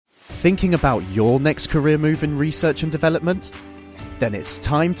thinking about your next career move in research and development? Then it's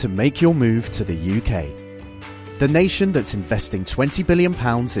time to make your move to the UK. The nation that's investing £20 billion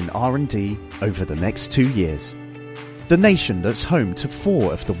in R&D over the next 2 years. The nation that's home to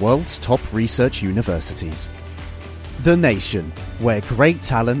 4 of the world's top research universities. The nation where great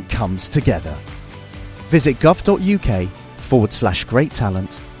talent comes together. Visit gov.uk/great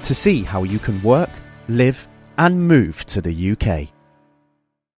talent to see how you can work, live and move to the UK.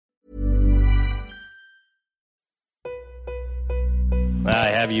 I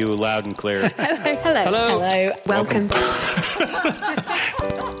have you loud and clear. Hello. Welcome.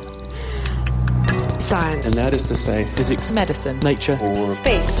 Science. And that is to say, physics, medicine, nature, or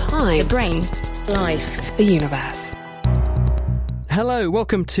space, time, the brain, life, the universe. Hello,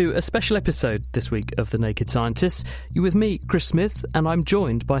 welcome to a special episode this week of The Naked Scientists. You're with me, Chris Smith, and I'm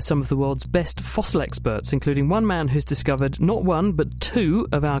joined by some of the world's best fossil experts, including one man who's discovered not one, but 2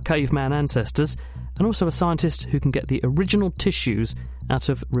 of our caveman ancestors, and also a scientist who can get the original tissues out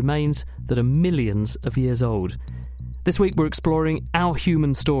of remains that are millions of years old. This week we're exploring our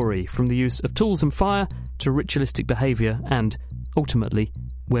human story, from the use of tools and fire to ritualistic behaviour and, ultimately,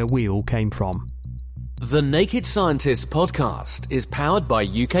 where we all came from. The Naked Scientists podcast is powered by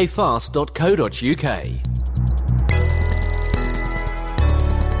ukfast.co.uk.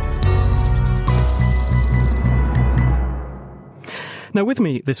 Now with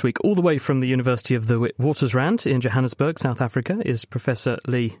me this week, all the way from the University of the Witwatersrand in Johannesburg, South Africa, is Professor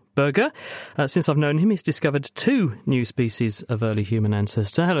Lee Berger. Since I've known him, he's discovered 2 new species of early human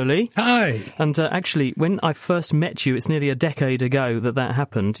ancestor. Hello, Lee. Hi. And actually, when I first met you, it's nearly a decade ago that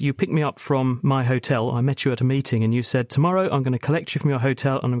happened. You picked me up from my hotel. I met you at a meeting and you said, tomorrow I'm going to collect you from your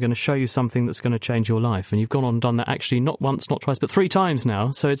hotel and I'm going to show you something that's going to change your life. And you've gone on and done that actually not once, not twice, but 3 times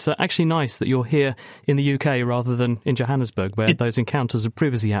now. So it's actually nice that you're here in the UK rather than in Johannesburg, where those encounters have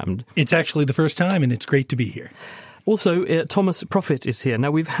previously happened. It's actually the first time, and it's great to be here. Also, Thomas Profit is here.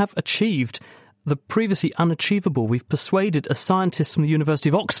 Now, we have achieved the previously unachievable. We've persuaded a scientist from the University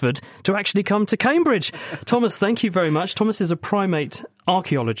of Oxford to actually come to Cambridge. Thomas, thank you very much. Thomas is a primate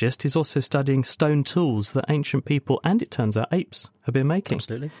archaeologist. He's also studying stone tools that ancient people, and it turns out apes, have been making.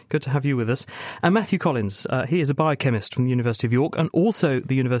 Absolutely. Good to have you with us. And Matthew Collins, he is a biochemist from the University of York and also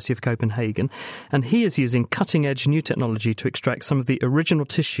the University of Copenhagen. And he is using cutting-edge new technology to extract some of the original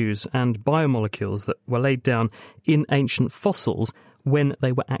tissues and biomolecules that were laid down in ancient fossils when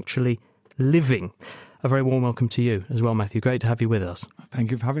they were actually living. A very warm welcome to you as well, Matthew. Great to have you with us.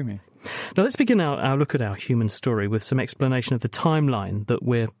 Thank you for having me. Now, let's begin our look at our human story with some explanation of the timeline that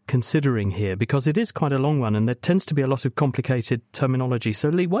we're considering here, because it is quite a long one and there tends to be a lot of complicated terminology. So,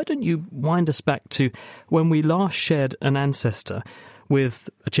 Lee, why don't you wind us back to when we last shared an ancestor with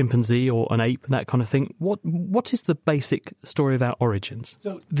a chimpanzee or an ape, that kind of thing. What is the basic story of our origins?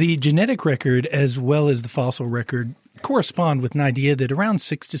 So the genetic record as well as the fossil record correspond with an idea that around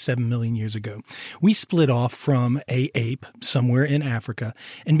 6 to 7 million years ago, we split off from an ape somewhere in Africa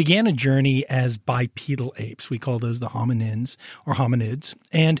and began a journey as bipedal apes. We call those the hominins or hominids.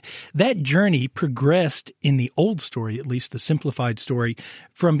 And that journey progressed in the old story, at least the simplified story,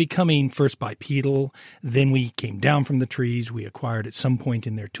 from becoming first bipedal. Then we came down from the trees. We acquired at some point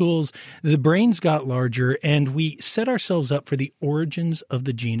in their tools. The brains got larger and we set ourselves up for the origins of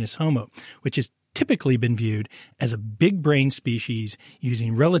the genus Homo, which is typically been viewed as a big brain species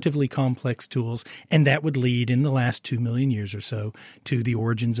using relatively complex tools, and that would lead in the last 2 million years or so to the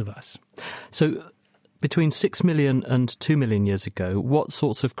origins of us. So between 6 million and 2 million years ago, what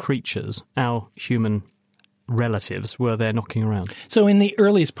sorts of creatures, our human relatives, were there knocking around? So in the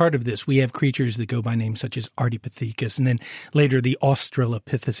earliest part of this, we have creatures that go by names such as Ardipithecus and then later the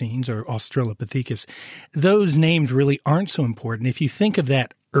Australopithecines or Australopithecus. Those names really aren't so important. If you think of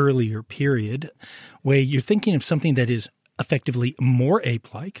that earlier period, where you're thinking of something that is effectively more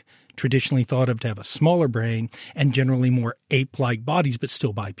ape-like, traditionally thought of to have a smaller brain and generally more ape-like bodies, but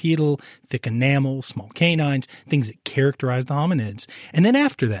still bipedal, thick enamel, small canines, things that characterize the hominids. And then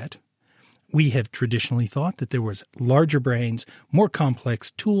after that, we have traditionally thought that there was larger brains, more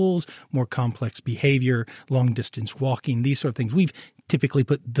complex tools, more complex behavior, long-distance walking, these sort of things. We've typically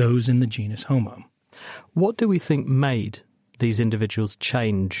put those in the genus Homo. What do we think made these individuals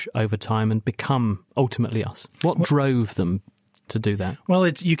change over time and become ultimately us? What drove them to do that? Well,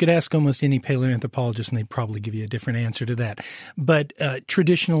 you could ask almost any paleoanthropologist and they'd probably give you a different answer to that. But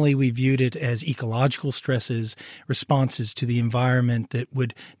traditionally, we viewed it as ecological stresses, responses to the environment that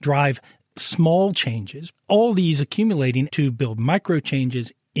would drive small changes, all these accumulating to build micro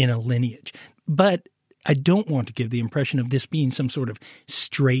changes in a lineage. But I don't want to give the impression of this being some sort of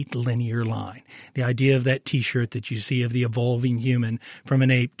straight linear line. The idea of that T-shirt that you see of the evolving human from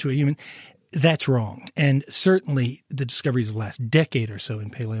an ape to a human, that's wrong. And certainly the discoveries of the last decade or so in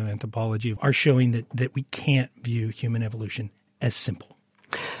paleoanthropology are showing that we can't view human evolution as simple.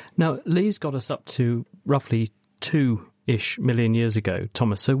 Now, Lee's got us up to roughly 2-ish million years ago,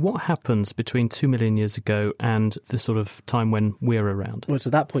 Thomas. So what happens between 2 million years ago and the sort of time when we're around? Well, it's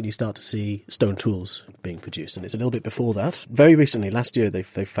at that point you start to see stone tools being produced, and it's a little bit before that. Very recently, last year, they've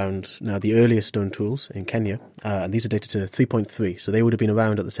found now the earliest stone tools in Kenya, and these are dated to 3.3, so they would have been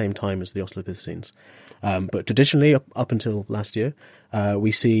around at the same time as the Australopithecines. But traditionally, up until last year,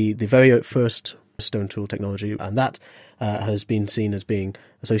 we see the very first stone tool technology, and that has been seen as being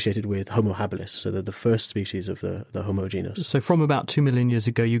associated with Homo habilis, so they're the first species of the Homo genus. So from about 2 million years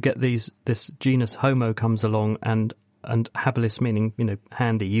ago, you get this genus Homo comes along, and habilis meaning,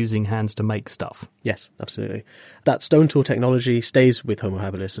 handy, using hands to make stuff. Yes, absolutely. That stone tool technology stays with Homo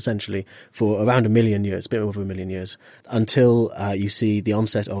habilis essentially for around 1 million years, a bit over 1 million years, until you see the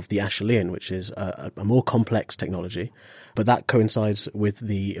onset of the Acheulean, which is a more complex technology. But that coincides with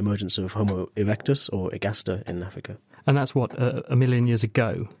the emergence of Homo erectus or Igaster in Africa. And that's what, 1 million years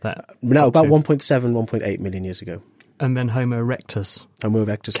ago? No, about 1.7, 1.8 million years ago. And then Homo erectus. Homo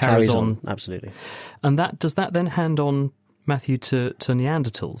erectus carries on. Absolutely. And does that then hand on, Matthew, to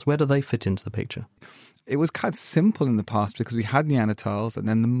Neanderthals? Where do they fit into the picture? It was quite simple in the past because we had Neanderthals and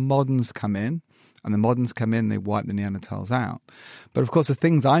then the moderns come in. And the moderns come in, they wipe the Neanderthals out. But of course, the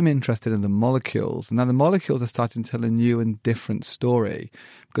things I'm interested in, the molecules. Now, the molecules are starting to tell a new and different story.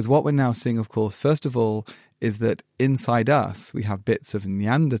 Because what we're now seeing, of course, first of all, is that inside us, we have bits of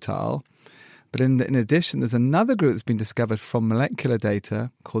Neanderthal. But in addition, there's another group that's been discovered from molecular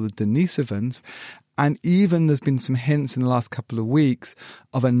data called the Denisovans. And even there's been some hints in the last couple of weeks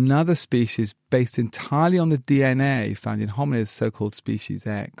of another species based entirely on the DNA found in hominids, so-called species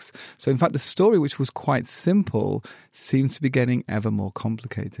X. So in fact, the story, which was quite simple, seems to be getting ever more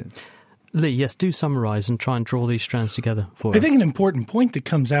complicated. Lee, yes, do summarise and try and draw these strands together for us. I think an important point that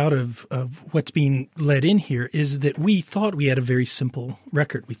comes out of what's being led in here is that we thought we had a very simple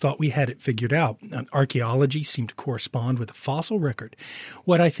record. We thought we had it figured out. Archaeology seemed to correspond with a fossil record.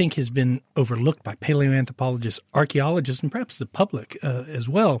 What I think has been overlooked by paleoanthropologists, archaeologists, and perhaps the public as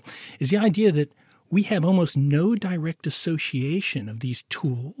well, is the idea that we have almost no direct association of these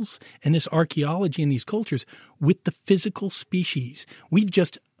tools and this archaeology and these cultures with the physical species. We've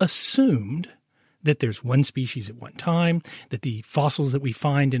just assumed that there's one species at one time, that the fossils that we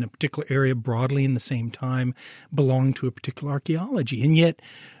find in a particular area broadly in the same time belong to a particular archaeology. And yet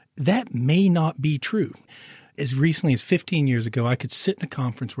that may not be true. As recently as 15 years ago, I could sit in a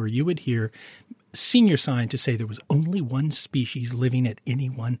conference where you would hear senior scientists say there was only one species living at any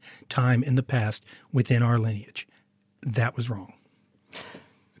one time in the past within our lineage. That was wrong.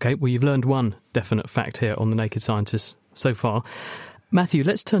 Okay, well, you've learned one definite fact here on The Naked Scientists so far. Matthew,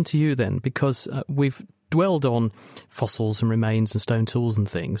 let's turn to you then, because we've dwelled on fossils and remains and stone tools and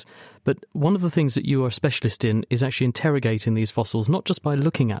things, but one of the things that you are a specialist in is actually interrogating these fossils, not just by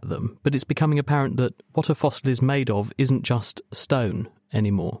looking at them, but it's becoming apparent that what a fossil is made of isn't just stone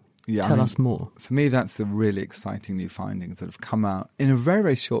anymore. Yeah, Tell us more. For me, that's the really exciting new findings that have come out in a very,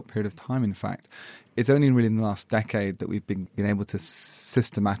 very short period of time, in fact. It's only really in the last decade that we've been able to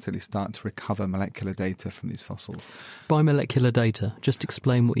systematically start to recover molecular data from these fossils. By molecular data, just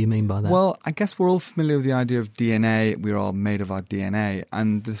explain what you mean by that. Well, I guess we're all familiar with the idea of DNA. We're all made of our DNA.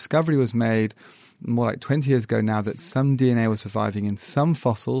 And the discovery was made more like 20 years ago now that some DNA was surviving in some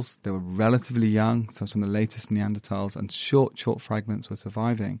fossils. They were relatively young, so some of the latest Neanderthals, and short fragments were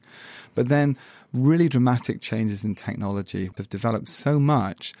surviving. But then really dramatic changes in technology have developed so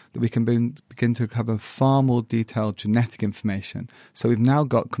much that we can begin to recover far more detailed genetic information. So we've now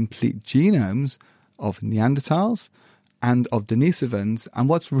got complete genomes of Neanderthals and of Denisovans. And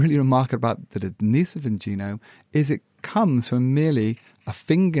what's really remarkable about the Denisovan genome is it comes from merely a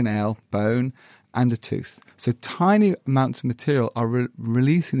fingernail bone and a tooth. So tiny amounts of material are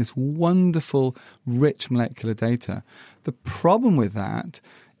releasing this wonderful, rich molecular data. The problem with that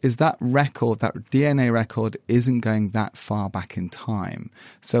is that record, that DNA record, isn't going that far back in time.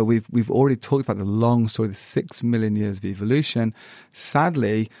 So we've already talked about the long story, the 6 million years of evolution.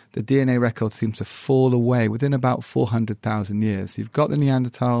 Sadly, the DNA record seems to fall away within about 400,000 years. You've got the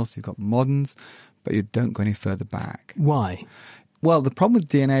Neanderthals, you've got moderns, but you don't go any further back. Why? Well, the problem with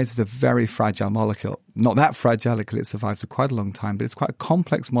DNA is it's a very fragile molecule. Not that fragile because it survives for quite a long time, but it's quite a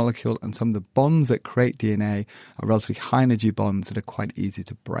complex molecule, and some of the bonds that create DNA are relatively high energy bonds that are quite easy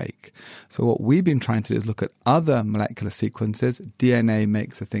to break. So what we've been trying to do is look at other molecular sequences. DNA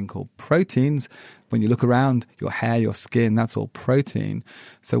makes a thing called proteins. When you look around your hair, your skin, that's all protein.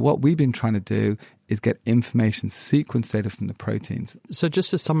 So what we've been trying to do is get information sequence data from the proteins. So just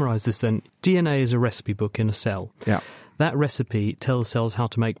to summarise this then, DNA is a recipe book in a cell. Yeah. That recipe tells cells how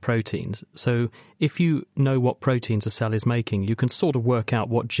to make proteins. So if you know what proteins a cell is making, you can sort of work out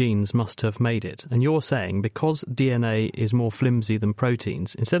what genes must have made it. And you're saying because DNA is more flimsy than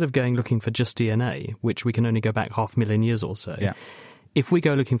proteins, instead of going looking for just DNA, which we can only go back 500,000 years or so, if we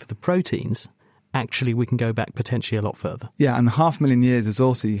go looking for the proteins, actually we can go back potentially a lot further. Yeah, and the 500,000 years is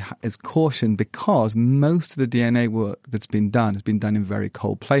also is caution because most of the DNA work that's been done has been done in very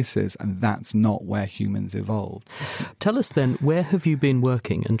cold places, and that's not where humans evolved. Tell us then, where have you been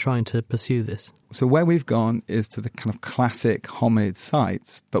working and trying to pursue this? So where we've gone is to the kind of classic hominid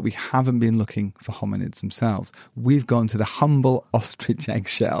sites, but we haven't been looking for hominids themselves. We've gone to the humble ostrich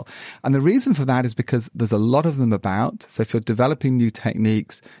eggshell. And the reason for that is because there's a lot of them about. So if you're developing new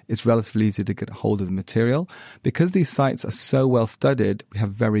techniques, it's relatively easy to get hold of the material. Because these sites are so well studied, we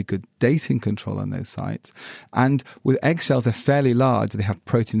have very good dating control on those sites. And with eggshells, they're fairly large. They have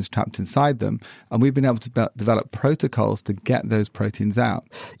proteins trapped inside them. And we've been able to develop protocols to get those proteins out.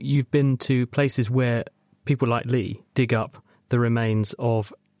 You've been to places where people like Lee dig up the remains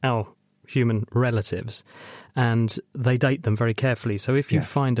of our human relatives and they date them very carefully. So if you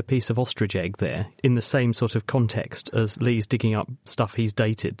find a piece of ostrich egg there in the same sort of context as Lee's digging up stuff he's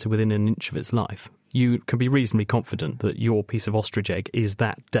dated to within an inch of its life, you can be reasonably confident that your piece of ostrich egg is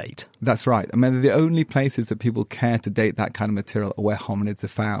that date. That's right. I mean, the only places that people care to date that kind of material are where hominids are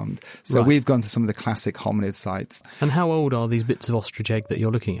found. So we've gone to some of the classic hominid sites. And how old are these bits of ostrich egg that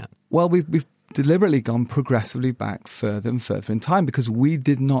you're looking at? Well, we've deliberately gone progressively back further and further in time because we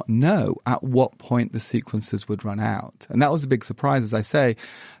did not know at what point the sequences would run out. And that was a big surprise, as I say.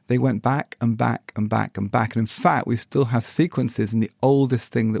 They went back and back and back and back. And in fact, we still have sequences in the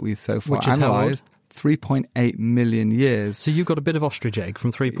oldest thing that we've so far analysed, 3.8 million years. So you've got a bit of ostrich egg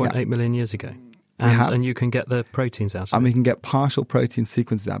from 3.8 million years ago. And you can get the proteins out of it. And we can get partial protein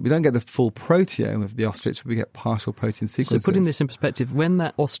sequences out. We don't get the full proteome of the ostrich, but we get partial protein sequences. So putting this in perspective, when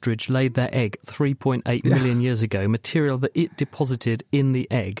that ostrich laid their egg 3.8 million years ago, material that it deposited in the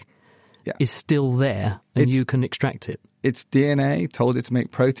egg is still there and you can extract it. Its DNA told it to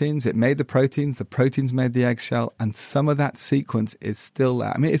make proteins. It made the proteins made the eggshell, and some of that sequence is still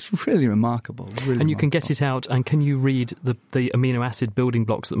there. I mean, it's really remarkable. And you can get it out, and can you read the amino acid building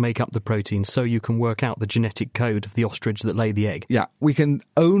blocks that make up the protein so you can work out the genetic code of the ostrich that laid the egg? Yeah, we can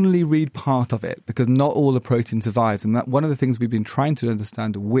only read part of it because not all the protein survives. And one of the things we've been trying to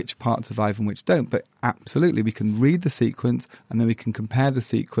understand which parts survive and which don't. But absolutely, we can read the sequence, and then we can compare the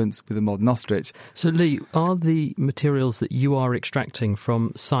sequence with a modern ostrich. So, Lee, are the materials that you are extracting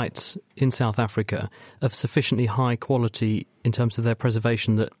from sites in South Africa of sufficiently high quality in terms of their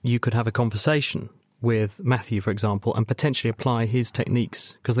preservation that you could have a conversation with Matthew, for example, and potentially apply his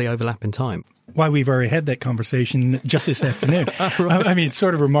techniques because they overlap in time? Why, we've already had that conversation just this afternoon. I mean, it's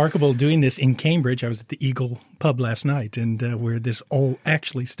sort of remarkable doing this in Cambridge. I was at the Eagle pub last night and where this all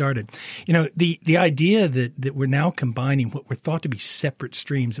actually started. You know, the idea that we're now combining what were thought to be separate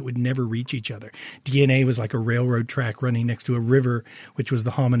streams that would never reach each other. DNA was like a railroad track running next to a river, which was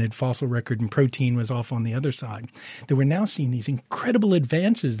the hominid fossil record, and protein was off on the other side. That we're now seeing these incredible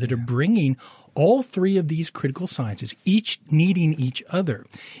advances that are bringing all three of these critical sciences, each needing each other,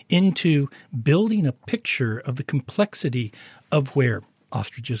 into building a picture of the complexity of where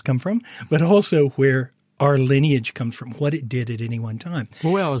ostriches come from, but also where our lineage comes from, what it did at any one time.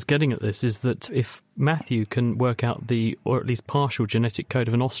 Well, where I was getting at this is that if Matthew can work out the, or at least partial genetic code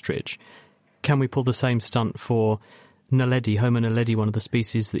of an ostrich, can we pull the same stunt for Naledi, Homo naledi, one of the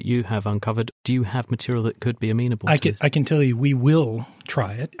species that you have uncovered? Do you have material that could be amenable to this? I can tell you we will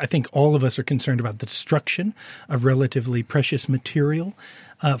try it. I think all of us are concerned about the destruction of relatively precious material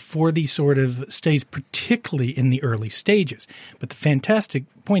for these sort of stays, particularly in the early stages. But the fantastic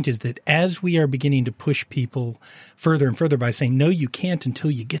point is that as we are beginning to push people further and further by saying, no, you can't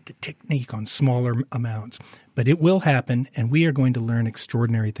until you get the technique on smaller amounts. But it will happen, and we are going to learn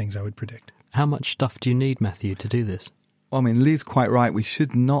extraordinary things, I would predict. How much stuff do you need, Matthew, to do this? I mean, Lee's quite right. We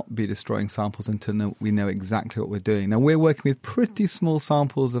should not be destroying samples until we know exactly what we're doing. Now, we're working with pretty small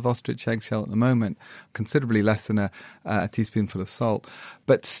samples of ostrich eggshell at the moment, considerably less than a teaspoonful of salt.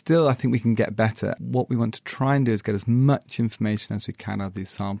 But still, I think we can get better. What we want to try and do is get as much information as we can out of these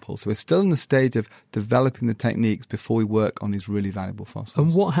samples. So we're still in the stage of developing the techniques before we work on these really valuable fossils.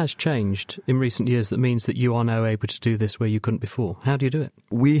 And what has changed in recent years that means that you are now able to do this where you couldn't before? How do you do it?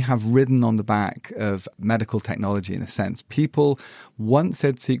 We have ridden on the back of medical technology, in a sense. People, once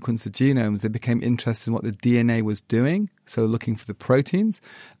they'd sequenced the genomes, they became interested in what the DNA was doing, so looking for the proteins.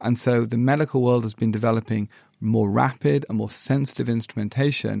 And so the medical world has been developing more rapid and more sensitive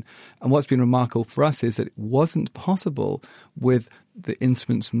instrumentation. And what's been remarkable for us is that it wasn't possible with the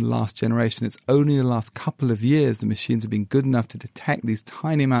instruments from the last generation. It's only the last couple of years the machines have been good enough to detect these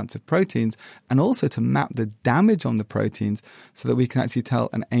tiny amounts of proteins and also to map the damage on the proteins so that we can actually tell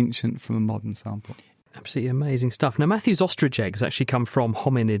an ancient from a modern sample. Absolutely amazing stuff. Now, Matthew's ostrich eggs actually come from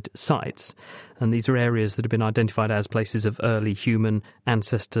hominid sites, and these are areas that have been identified as places of early human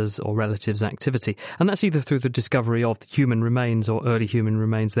ancestors or relatives' activity. And that's either through the discovery of human remains or early human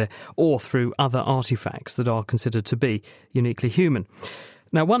remains there, or through other artefacts that are considered to be uniquely human.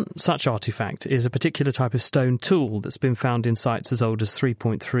 Now, one such artefact is a particular type of stone tool that's been found in sites as old as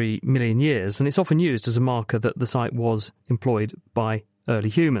 3.3 million years, and it's often used as a marker that the site was employed by early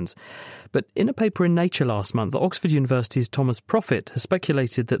humans. But in a paper in Nature last month, Oxford University's Thomas Prophet has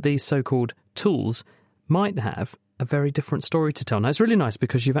speculated that these so-called tools might have a very different story to tell. Now, it's really nice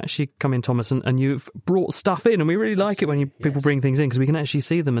because you've actually come in, Thomas, and you've brought stuff in, and we really like it when people bring things in because we can actually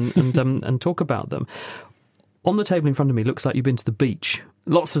see them and talk about them. On the table in front of me, looks like you've been to the beach.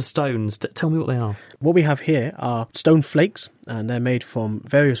 Lots of stones. Tell me what they are. What we have here are stone flakes, and they're made from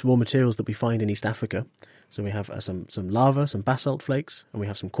various raw materials that we find in East Africa. So we have some lava, some basalt flakes, and we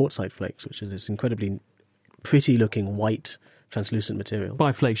have some quartzite flakes, which is this incredibly pretty-looking white, translucent material.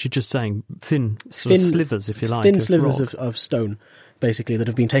 By flakes, you're just saying thin slivers, if you like. Thin slivers of stone, basically, that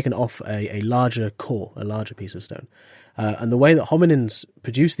have been taken off a larger core, a larger piece of stone. And the way that hominins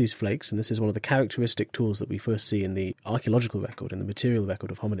produce these flakes, and this is one of the characteristic tools that we first see in the archaeological record, in the material record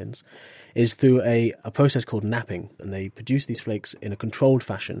of hominins, is through a process called knapping. And they produce these flakes in a controlled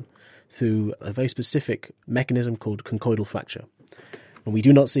fashion through a very specific mechanism called conchoidal fracture. And we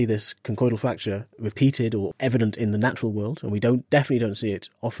do not see this conchoidal fracture repeated or evident in the natural world, and we definitely don't see it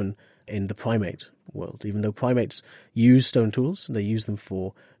often in the primate world. Even though primates use stone tools, they use them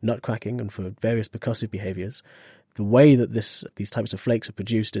for nut cracking and for various percussive behaviours. The way that these types of flakes are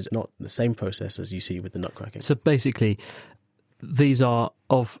produced is not the same process as you see with the nut cracking. So basically, these are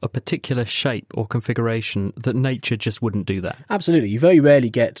of a particular shape or configuration that nature just wouldn't do that. Absolutely. You very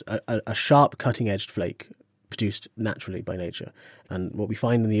rarely get a sharp cutting-edged flake produced naturally by nature. And what we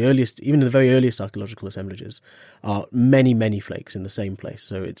find in even in the very earliest archaeological assemblages, are many, many flakes in the same place.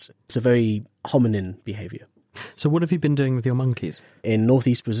 So it's a very hominin behaviour. So what have you been doing with your monkeys? In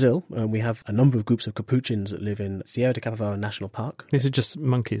northeast Brazil, we have a number of groups of capuchins that live in Sierra de Capivara National Park. These are just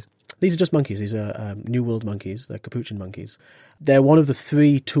monkeys? These are just monkeys. These are New World monkeys. They're capuchin monkeys. They're one of the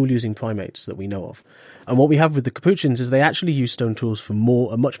 3 tool-using primates that we know of. And what we have with the capuchins is they actually use stone tools for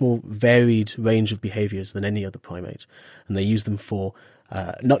a much more varied range of behaviours than any other primate. And they use them for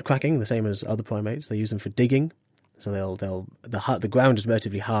nut cracking, the same as other primates. They use them for digging. So the ground is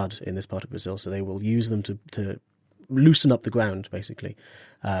relatively hard in this part of Brazil, so they will use them to loosen up the ground, basically,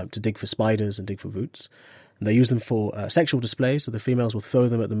 to dig for spiders and dig for roots. And they use them for sexual displays, so the females will throw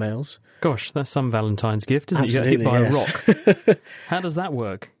them at the males. Gosh, that's some Valentine's gift, isn't Absolutely, it? You get hit by a rock. How does that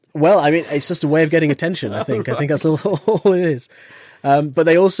work? Well, I mean, it's just a way of getting attention, I think. Right. I think that's all it is. But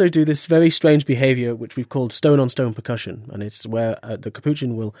they also do this very strange behaviour, which we've called stone-on-stone percussion. And it's where the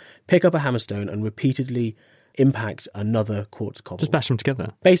capuchin will pick up a hammerstone and repeatedly impact another quartz cobble. Just bash them together.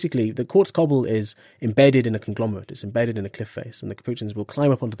 Basically, the quartz cobble is embedded in a conglomerate. It's embedded in a cliff face, and the capuchins will climb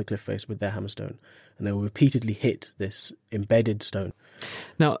up onto the cliff face with their hammerstone, and they will repeatedly hit this embedded stone.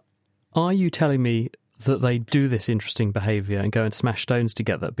 Now, are you telling me that they do this interesting behaviour and go and smash stones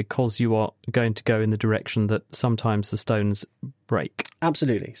together because you are going to go in the direction that sometimes the stones break?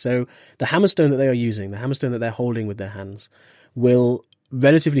 Absolutely. So the hammerstone that they are using, the hammerstone that they're holding with their hands, will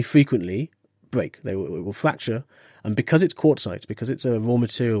relatively frequently break. It will fracture, and because it's quartzite, because it's a raw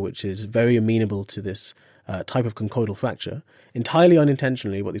material which is very amenable to this type of conchoidal fracture, entirely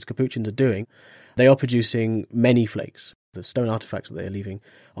unintentionally what these capuchins are doing, they are producing many flakes. The stone artefacts that they are leaving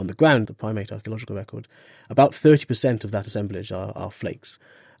on the ground, the primate archaeological record, about 30% of that assemblage are flakes.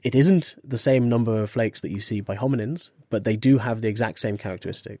 It isn't the same number of flakes that you see by hominins, but they do have the exact same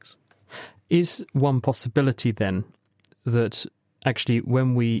characteristics. Is one possibility then that actually,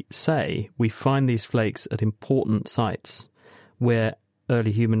 when we say we find these flakes at important sites where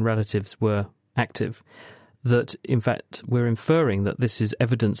early human relatives were active, that in fact we're inferring that this is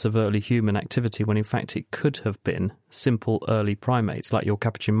evidence of early human activity when in fact it could have been simple early primates like your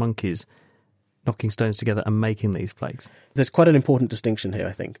capuchin monkeys knocking stones together and making these flakes. There's quite an important distinction here,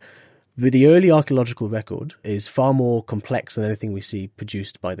 I think. The early archaeological record is far more complex than anything we see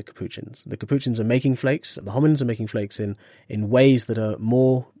produced by the capuchins. The capuchins are making flakes, the hominins are making flakes in ways that are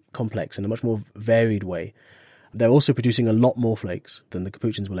more complex, in a much more varied way. They're also producing a lot more flakes than the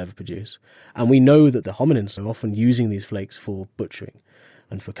capuchins will ever produce. And we know that the hominins are often using these flakes for butchering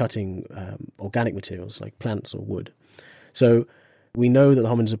and for cutting organic materials like plants or wood. So we know that the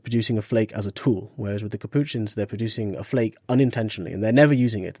hominins are producing a flake as a tool, whereas with the capuchins, they're producing a flake unintentionally, and they're never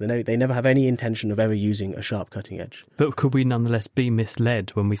using it. They never have any intention of ever using a sharp cutting edge. But could we nonetheless be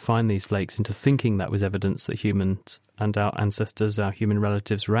misled when we find these flakes into thinking that was evidence that humans and our ancestors, our human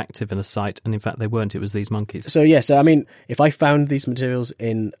relatives, were active in a site, and in fact they weren't, it was these monkeys? So yes, I mean, if I found these materials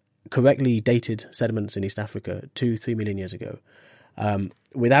in correctly dated sediments in East Africa 2-3 million years ago,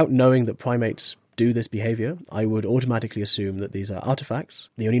 without knowing that primates do this behavior, I would automatically assume that these are artifacts.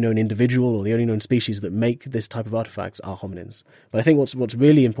 The only known individual or the only known species that make this type of artifacts are hominins. But I think what's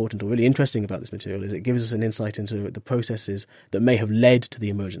really important or really interesting about this material is it gives us an insight into the processes that may have led to the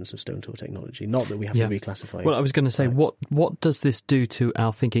emergence of stone tool technology, not that we have to reclassify. Well, I was going to say, what does this do to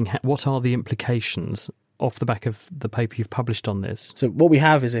our thinking? What are the implications off the back of the paper you've published on this? So what we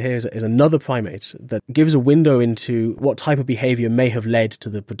have is another primate that gives a window into what type of behaviour may have led to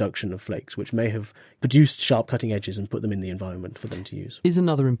the production of flakes, which may have produced sharp cutting edges and put them in the environment for them to use. Is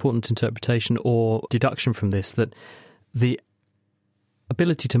another important interpretation or deduction from this that the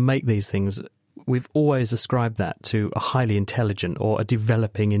ability to make these things, we've always ascribed that to a highly intelligent or a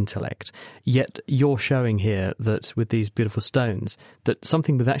developing intellect. Yet you're showing here that with these beautiful stones, that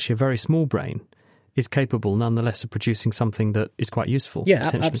something with actually a very small brain is capable nonetheless of producing something that is quite useful.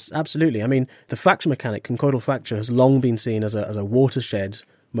 Yeah, absolutely. I mean, the fracture mechanic, conchoidal fracture, has long been seen as a watershed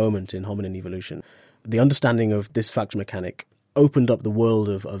moment in hominin evolution. The understanding of this fracture mechanic opened up the world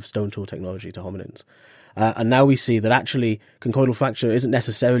of stone tool technology to hominins. And now we see that actually conchoidal fracture isn't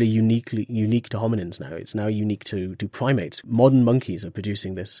necessarily unique to hominins now. It's now unique to primates. Modern monkeys are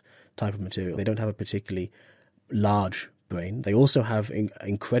producing this type of material. They don't have a particularly large brain. They also have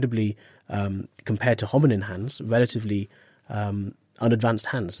incredibly, compared to hominin hands, relatively unadvanced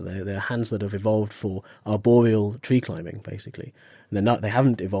hands. So they're hands that have evolved for arboreal tree climbing, basically. And they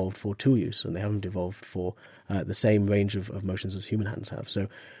haven't evolved for tool use, and they haven't evolved for the same range of motions as human hands have. So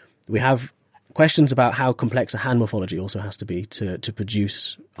we have questions about how complex a hand morphology also has to be to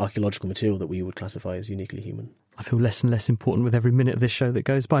produce archaeological material that we would classify as uniquely human. I feel less and less important with every minute of this show that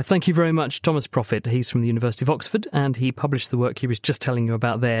goes by. Thank you very much, Thomas Prophet. He's from the University of Oxford, and he published the work he was just telling you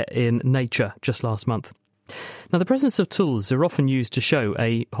about there in Nature just last month. Now, the presence of tools are often used to show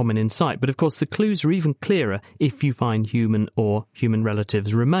a hominin site, but of course the clues are even clearer if you find human or human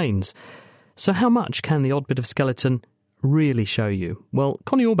relatives' remains. So how much can the odd bit of skeleton really show you? Well,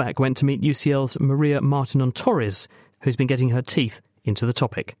 Connie Orbach went to meet UCL's Maria Martinon-Torres, who's been getting her teeth into the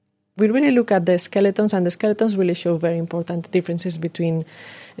topic. We really look at the skeletons, and the skeletons really show very important differences between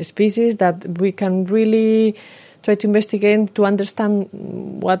species that we can really try to investigate to understand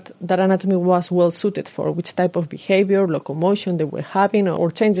what their anatomy was well suited for, which type of behavior, locomotion they were having,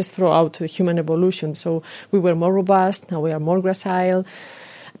 or changes throughout the human evolution. So we were more robust, now we are more gracile.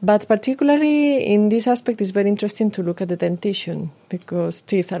 But particularly in this aspect, it's very interesting to look at the dentition, because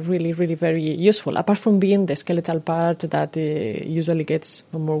teeth are really, really very useful, apart from being the skeletal part that usually gets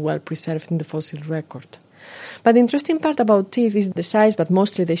more well preserved in the fossil record. But the interesting part about teeth is the size, but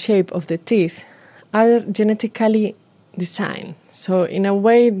mostly the shape of the teeth are genetically designed. So in a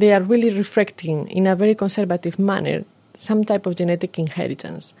way, they are really reflecting, in a very conservative manner, some type of genetic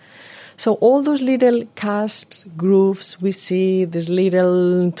inheritance. So all those little cusps, grooves we see, these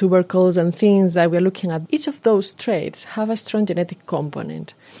little tubercles and things that we're looking at, each of those traits have a strong genetic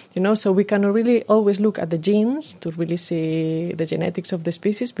component. So we cannot really always look at the genes to really see the genetics of the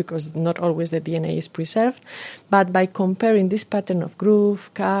species, because not always the DNA is preserved. But by comparing this pattern of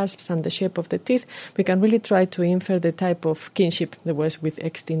groove, cusps, and the shape of the teeth, we can really try to infer the type of kinship there was with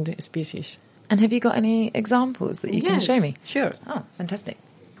extinct species. And have you got any examples that you can show me? Sure. Oh, fantastic.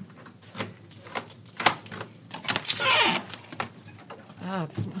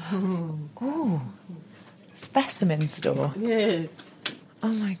 Oh, specimen store. Yes. Oh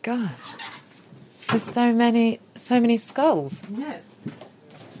my gosh. There's so many skulls. Yes.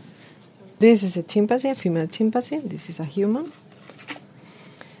 This is a chimpanzee, a female chimpanzee. This is a human.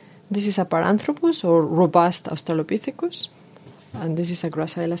 This is a Paranthropus or robust Australopithecus. And this is a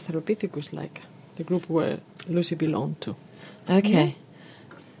gracile Australopithecus, like the group where Lucy belonged to. Okay.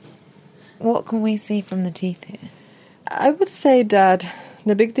 What can we see from the teeth here? I would say that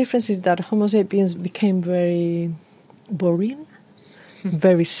the big difference is that Homo sapiens became very boring,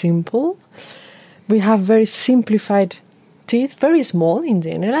 very simple. We have very simplified teeth, very small in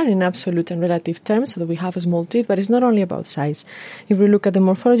general and in absolute and relative terms, so that we have small teeth, but it's not only about size. If we look at the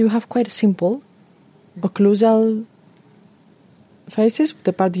morphology, we have quite simple occlusal faces,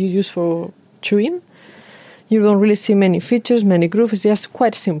 the part you use for chewing. You don't really see many features, many grooves, it's just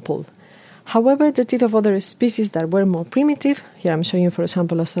quite simple. However, the teeth of other species that were more primitive, here I'm showing you, for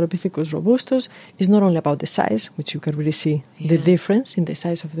example, Australopithecus robustus, is not only about the size, which you can really see the difference in the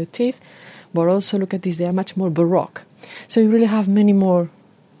size of the teeth, but also look at this, they are much more baroque. So you really have many more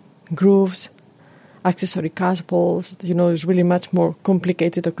grooves, accessory cusples, it's really much more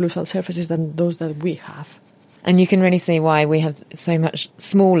complicated occlusal surfaces than those that we have. And you can really see why we have so much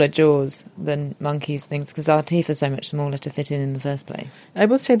smaller jaws than monkeys, things, because our teeth are so much smaller to fit in the first place. I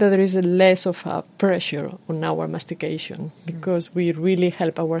would say that there is less of a pressure on our mastication because we really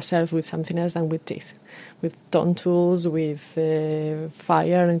help ourselves with something else than with teeth. With tongue tools, with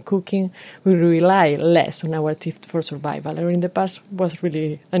fire and cooking, we rely less on our teeth for survival. Or in the past was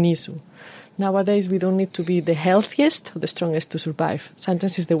really an issue. Nowadays, we don't need to be the healthiest or the strongest to survive.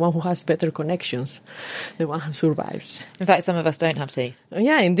 Sometimes it's the one who has better connections, the one who survives. In fact, some of us don't have teeth.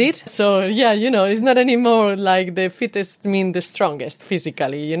 Yeah, indeed. So, it's not anymore like the fittest mean the strongest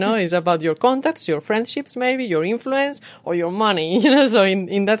physically, It's about your contacts, your friendships maybe, your influence, or your money, So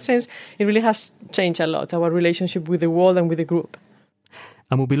in that sense, it really has changed a lot, our relationship with the world and with the group.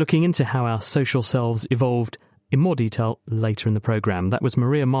 And we'll be looking into how our social selves evolved in more detail later in the programme. That was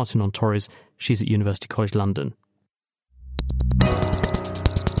Maria Martinon-Torres. She's at University College London.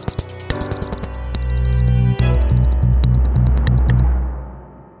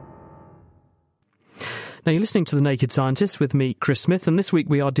 Now, you're listening to The Naked Scientist with me, Chris Smith, and this week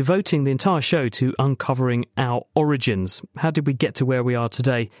we are devoting the entire show to uncovering our origins. How did we get to where we are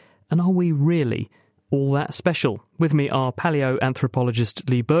today? And are we really all that special? With me are paleoanthropologist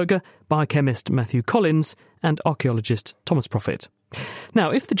Lee Berger, biochemist Matthew Collins, and archaeologist Thomas Proffitt. Now,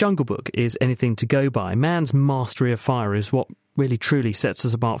 if the Jungle Book is anything to go by, man's mastery of fire is what really truly sets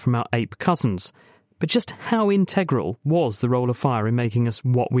us apart from our ape cousins. But just how integral was the role of fire in making us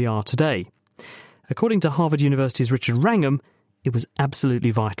what we are today? According to Harvard University's Richard Wrangham, it was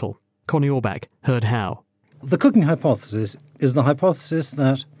absolutely vital. Connie Orbach heard how. The cooking hypothesis is the hypothesis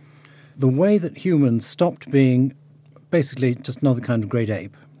that the way that humans stopped being basically just another kind of great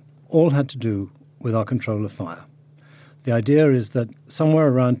ape all had to do with our control of fire. The idea is that somewhere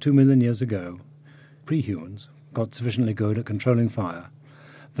around 2 million years ago, pre-humans got sufficiently good at controlling fire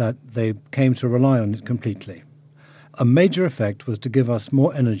that they came to rely on it completely. A major effect was to give us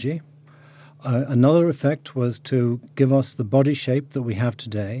more energy. Another effect was to give us the body shape that we have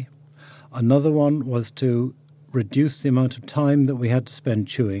today. Another one was to reduce the amount of time that we had to spend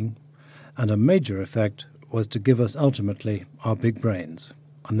chewing. And a major effect was to give us ultimately our big brains.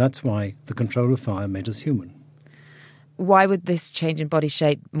 And that's why the control of fire made us human. Why would this change in body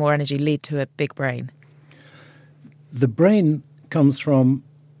shape, more energy, lead to a big brain? The brain comes from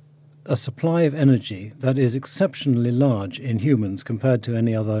a supply of energy that is exceptionally large in humans compared to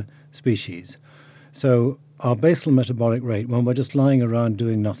any other species. So our basal metabolic rate, when we're just lying around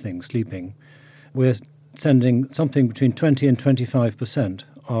doing nothing, sleeping, we're sending something between 20 and 25%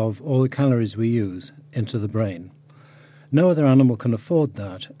 of all the calories we use into the brain. No other animal can afford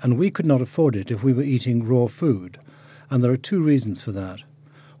that, and we could not afford it if we were eating raw food. And there are two reasons for that.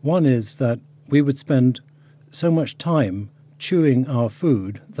 One is that we would spend so much time chewing our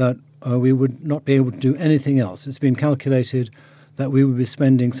food that we would not be able to do anything else. It's been calculated that we would be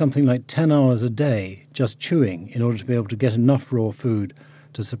spending something like 10 hours a day just chewing in order to be able to get enough raw food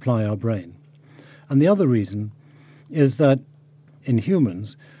to supply our brain. And the other reason is that in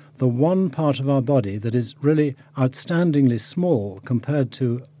humans, the one part of our body that is really outstandingly small compared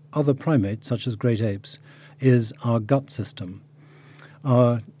to other primates, such as great apes, is our gut system.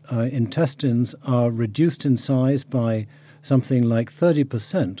 Our intestines are reduced in size by something like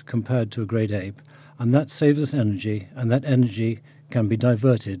 30% compared to a great ape, and that saves us energy, and that energy can be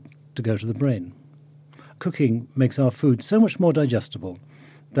diverted to go to the brain. Cooking makes our food so much more digestible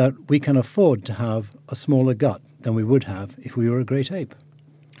that we can afford to have a smaller gut than we would have if we were a great ape.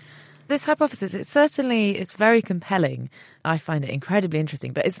 This hypothesis, it's very compelling. I find it incredibly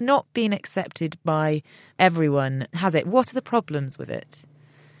interesting, but it's not been accepted by everyone, has it? What are the problems with it?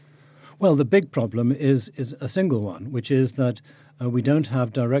 Well, the big problem is a single one, which is that we don't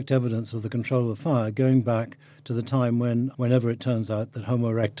have direct evidence of the control of fire going back to the time whenever it turns out that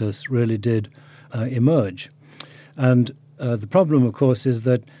Homo erectus really did emerge. And the problem, of course, is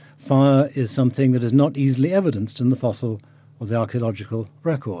that fire is something that is not easily evidenced in the fossil or the archaeological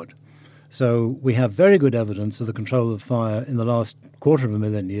record. So we have very good evidence of the control of fire in the last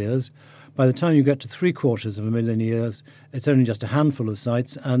 250,000 years. By the time you get to 750,000 years, it's only just a handful of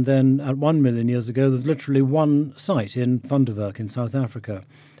sites. And then at 1 million years ago, there's literally one site in Vanderwerk in South Africa.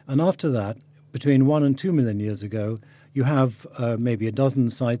 And after that, between 1 and 2 million years ago, you have maybe a dozen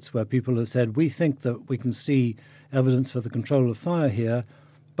sites where people have said, we think that we can see evidence for the control of fire here,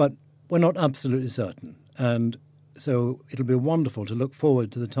 but we're not absolutely certain. And so it'll be wonderful to look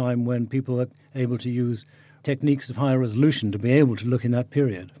forward to the time when people are able to use techniques of higher resolution to be able to look in that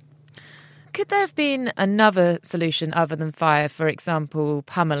period. Could there have been another solution other than fire, for example,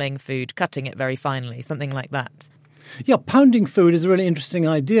 pummeling food, cutting it very finely, something like that? Yeah, pounding food is a really interesting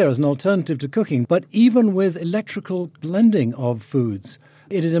idea as an alternative to cooking, but even with electrical blending of foods,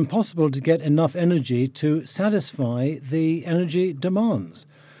 it is impossible to get enough energy to satisfy the energy demands.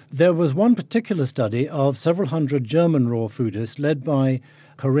 There was one particular study of several hundred German raw foodists led by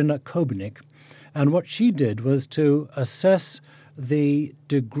Corinna Kobenig, and what she did was to assess the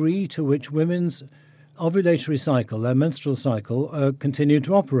degree to which women's ovulatory cycle, their menstrual cycle, continued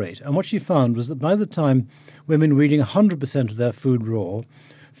to operate. And what she found was that by the time women were eating 100% of their food raw,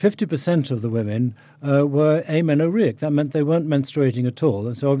 50% of the women were amenorrheic. That meant they weren't menstruating at all,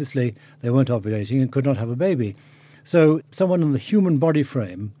 and so obviously they weren't ovulating and could not have a baby. So someone in the human body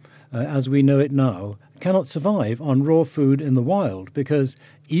frame, as we know it now, cannot survive on raw food in the wild, because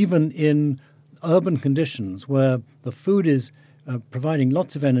even in urban conditions where the food is providing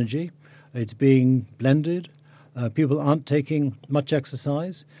lots of energy, it's being blended, people aren't taking much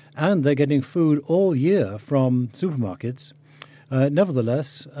exercise, and they're getting food all year from supermarkets.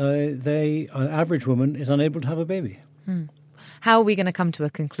 Nevertheless, the average woman is unable to have a baby. How are we going to come to a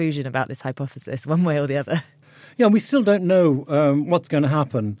conclusion about this hypothesis, one way or the other? Yeah, we still don't know what's going to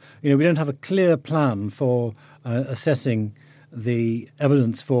happen. We don't have a clear plan for assessing the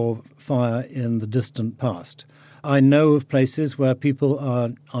evidence for fire in the distant past. I know of places where people are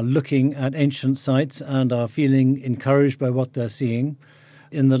looking at ancient sites and are feeling encouraged by what they're seeing.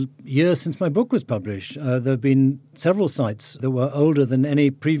 In the years since my book was published, there have been several sites that were older than any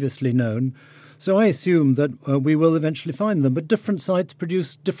previously known. So I assume that we will eventually find them. But different sites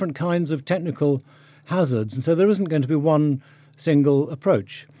produce different kinds of technical hazards, and so there isn't going to be one single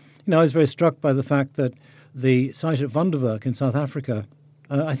approach. I was very struck by the fact that the site at Vanderwerk in South Africa,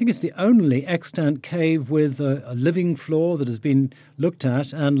 I think it's the only extant cave with a living floor that has been looked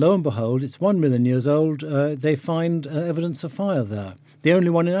at, and lo and behold, it's 1 million years old. They find evidence of fire there, the only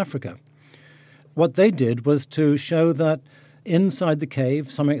one in Africa. What they did was to show that inside the cave,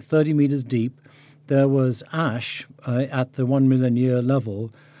 something like 30 meters deep, there was ash at the 1 million year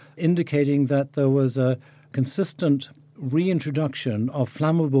level, indicating that there was a consistent reintroduction of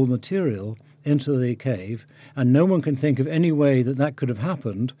flammable material into the cave, and no one can think of any way that that could have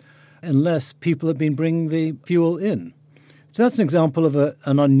happened unless people have been bringing the fuel in. So that's an example of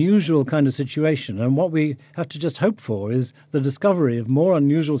an unusual kind of situation, and what we have to just hope for is the discovery of more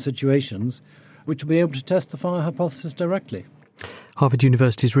unusual situations which will be able to test the fire hypothesis directly. Harvard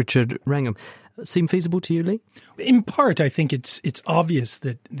University's Richard Wrangham. Seem feasible to you, Lee? In part, I think it's obvious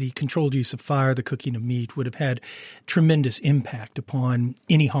that the controlled use of fire, the cooking of meat, would have had tremendous impact upon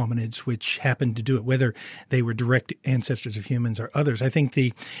any hominids which happened to do it, whether they were direct ancestors of humans or others. I think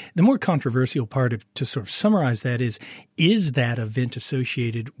the more controversial part to sort of summarize that is that event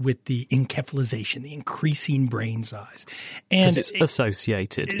associated with the encephalization, the increasing brain size? Because it's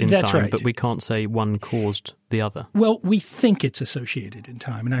associated in that's time, right. But we can't say one caused the other. Well, we think it's associated in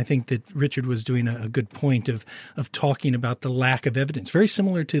time, and I think that Richard was doing a good point of talking about the lack of evidence, very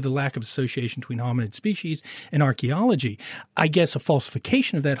similar to the lack of association between hominid species and archaeology. I guess a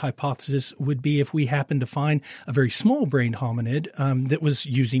falsification of that hypothesis would be if we happen to find a very small-brained hominid that was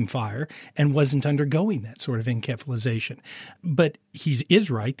using fire and wasn't undergoing that sort of encephalization. But he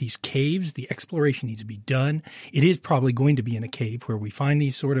is right. These caves, the exploration needs to be done. It is probably going to be in a cave where we find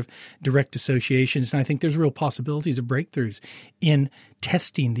these sort of direct associations, and I think there's real possibilities of breakthroughs in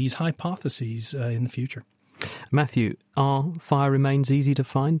testing these hypotheses in the future. Matthew, are fire remains easy to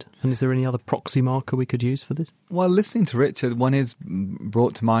find? And is there any other proxy marker we could use for this? Well, listening to Richard, one is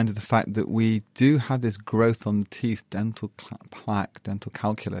brought to mind of the fact that we do have this growth on the teeth, dental plaque, dental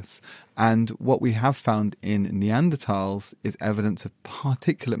calculus. And what we have found in Neanderthals is evidence of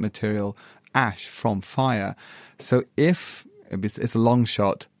particulate material, ash from fire. So if it's a long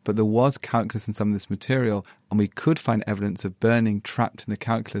shot, but there was calculus in some of this material, and we could find evidence of burning trapped in the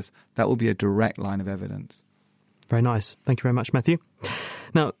calculus, that will be a direct line of evidence. Very nice. Thank you very much, Matthew.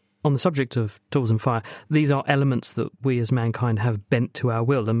 Now, on the subject of tools and fire, these are elements that we as mankind have bent to our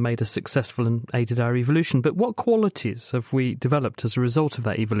will and made us successful and aided our evolution. But what qualities have we developed as a result of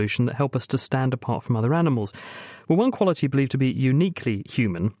that evolution that help us to stand apart from other animals? Well, one quality believed to be uniquely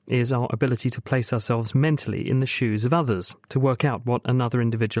human is our ability to place ourselves mentally in the shoes of others, to work out what another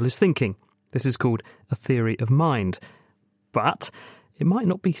individual is thinking. This is called a theory of mind. But it might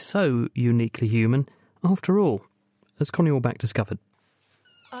not be so uniquely human after all, as Connie Orbach discovered.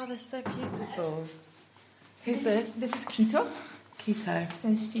 Oh, they're so beautiful. Who's this? This is Keto. Keto.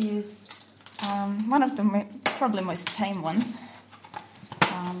 So she is one of the probably most tame ones.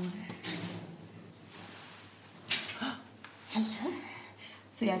 Hello.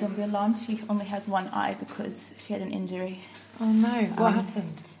 So yeah, don't be alarmed. She only has one eye because she had an injury. Oh no, what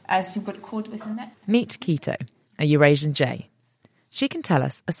happened? As she got caught with a net. Meet Keto, a Eurasian jay. She can tell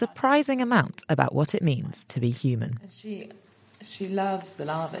us a surprising amount about what it means to be human. She loves the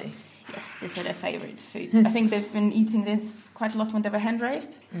larvae. Yes, these are their favourite foods. I think they've been eating this quite a lot when they were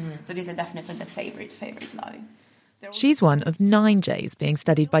hand-raised. So these are definitely their favourite larvae. She's one of 9 jays being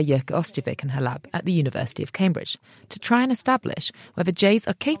studied by Jyrke Ostjovic and her lab at the University of Cambridge to try and establish whether jays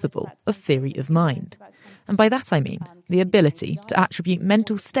are capable of theory of mind. And by that I mean the ability to attribute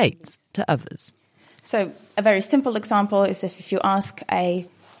mental states to others. So a very simple example is if you ask a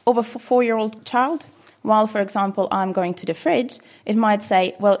over 4-year-old child, while, for example, I'm going to the fridge, it might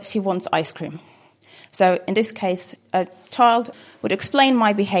say, well, she wants ice cream. So in this case, a child would explain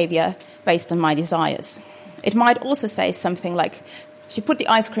my behaviour based on my desires. It might also say something like, she put the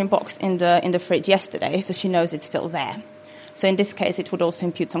ice cream box in the fridge yesterday, so she knows it's still there. So in this case, it would also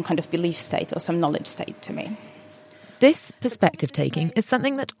impute some kind of belief state or some knowledge state to me. This perspective-taking is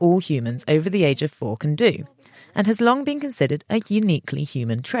something that all humans over the age of 4 can do, and has long been considered a uniquely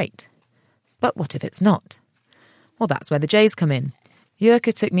human trait. But what if it's not? Well, that's where the jays come in.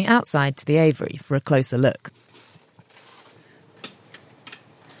 Jyrke took me outside to the aviary for a closer look.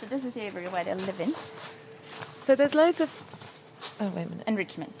 So this is the aviary where they live in. So there's loads of... Oh, wait a minute.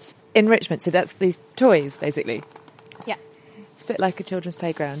 Enrichment. Enrichment, so that's these toys, basically. Yeah. It's a bit like a children's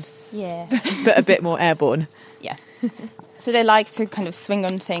playground. Yeah. But a bit more airborne. Yeah. So they like to kind of swing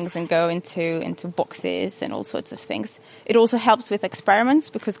on things and go into boxes and all sorts of things. It also helps with experiments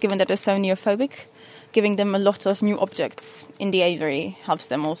because given that they're so neophobic, giving them a lot of new objects in the aviary helps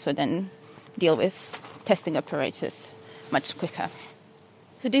them also then deal with testing apparatus much quicker.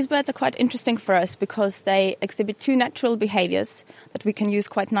 So these birds are quite interesting for us because they exhibit 2 natural behaviours that we can use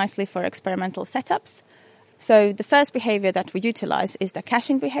quite nicely for experimental setups. So the first behaviour that we utilise is the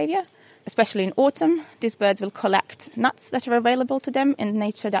caching behaviour. Especially in autumn, these birds will collect nuts that are available to them. In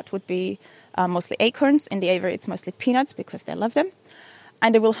nature, that would be mostly acorns. In the aviary, it's mostly peanuts because they love them.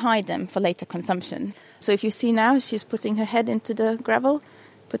 And they will hide them for later consumption. So if you see now, she's putting her head into the gravel,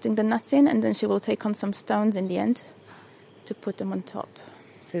 putting the nuts in, and then she will take on some stones in the end to put them on top.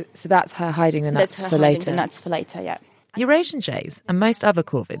 So that's her hiding the nuts for later? That's her hiding the nuts for later, yeah. Eurasian jays and most other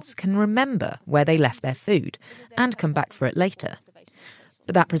corvids can remember where they left their food and come back for it later.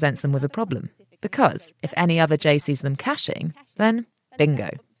 But that presents them with a problem, because if any other jay sees them caching, then bingo,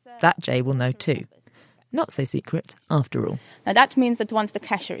 that jay will know too. Not so secret, after all. Now that means that once the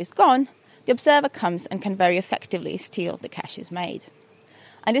cacher is gone, the observer comes and can very effectively steal the caches made.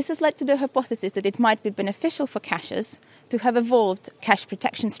 And this has led to the hypothesis that it might be beneficial for cachers to have evolved cache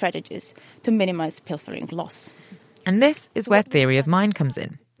protection strategies to minimise pilfering loss. And this is where theory of mind comes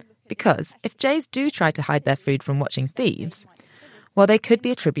in. Because if jays do try to hide their food from watching thieves, well, they could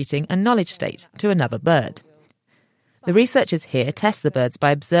be attributing a knowledge state to another bird. The researchers here test the birds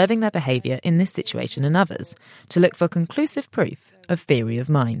by observing their behaviour in this situation and others to look for conclusive proof of theory of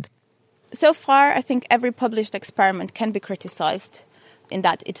mind. So far, I think every published experiment can be criticised in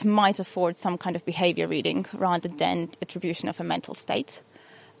that it might afford some kind of behaviour reading rather than attribution of a mental state.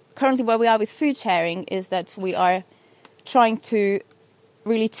 Currently, where we are with food sharing is that we are trying to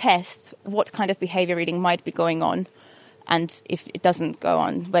really test what kind of behaviour reading might be going on. And if it doesn't go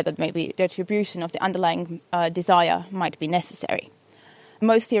on, whether maybe the attribution of the underlying desire might be necessary.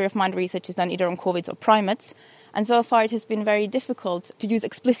 Most theory of mind research is done either on corvids or primates, and so far it has been very difficult to use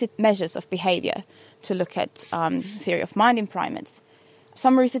explicit measures of behaviour to look at theory of mind in primates.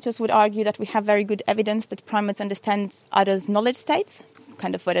 Some researchers would argue that we have very good evidence that primates understand others' knowledge states,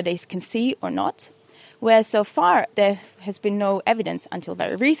 kind of whether they can see or not. Where so far there has been no evidence until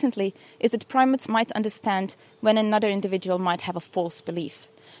very recently is that primates might understand when another individual might have a false belief.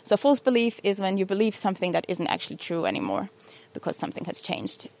 So false belief is when you believe something that isn't actually true anymore. because something has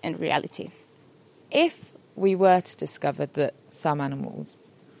changed in reality. If we were to discover that some animals,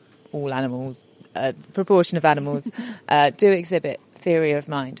 all animals, a proportion of animals, do exhibit theory of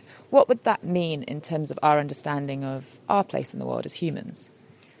mind, what would that mean in terms of our understanding of our place in the world as humans?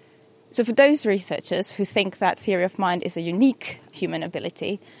 So for those researchers who think that theory of mind is a unique human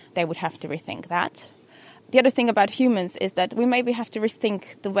ability, they would have to rethink that. The other thing about humans is that we maybe have to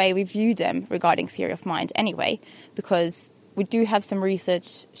rethink the way we view them regarding theory of mind anyway, because we do have some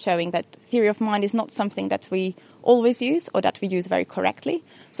research showing that theory of mind is not something that we always use or that we use very correctly.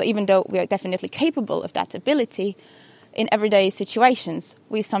 So even though we are definitely capable of that ability, in everyday situations,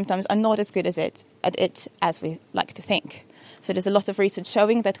 we sometimes are not as good at it as we like to think. So there's a lot of research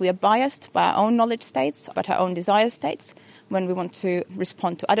showing that we are biased by our own knowledge states, about our own desire states, when we want to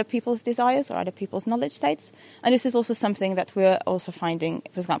respond to other people's desires or other people's knowledge states. And this is also something that we're also finding,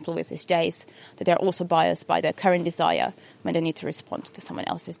 for example, with these jays, that they're also biased by their current desire when they need to respond to someone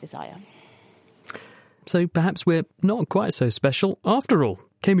else's desire. So perhaps we're not quite so special after all.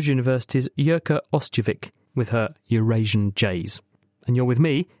 Cambridge University's Jirka Ostjevic with her Eurasian jays. And you're with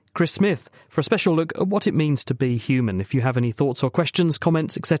me, Chris Smith, for a special look at what it means to be human. If you have any thoughts or questions,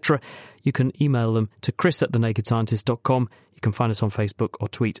 comments, etc., you can email them to chris@thenakedscientist.com. You can find us on Facebook or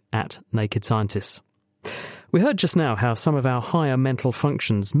tweet @NakedScientists. We heard just now how some of our higher mental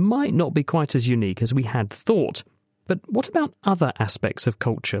functions might not be quite as unique as we had thought. But what about other aspects of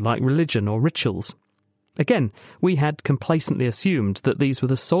culture, like religion or rituals? Again, we had complacently assumed that these were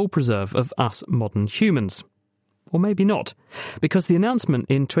the sole preserve of us modern humans. Or maybe not, because the announcement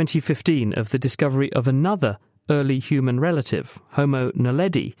in 2015 of the discovery of another early human relative, Homo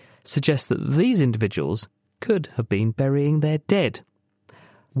naledi, suggests that these individuals could have been burying their dead.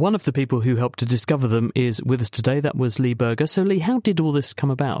 One of the people who helped to discover them is with us today. That was Lee Berger. So, Lee, how did all this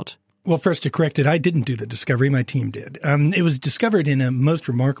come about? Well, first to correct it, I didn't do the discovery. My team did. It was discovered in a most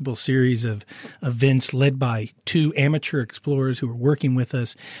remarkable series of events led by two amateur explorers who were working with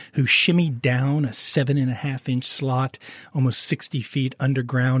us, who shimmied down a 7.5-inch slot, almost 60 feet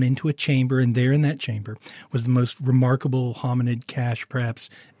underground into a chamber. And there in that chamber was the most remarkable hominid cache perhaps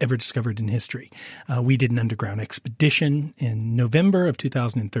ever discovered in history. We did an underground expedition in November of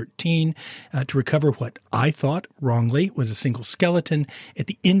 2013 to recover what I thought wrongly was a single skeleton. At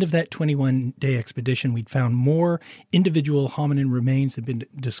the end of that 21-day expedition, we'd found more individual hominin remains that had been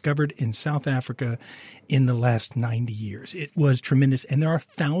discovered in South Africa in the last 90 years. It was tremendous, and there are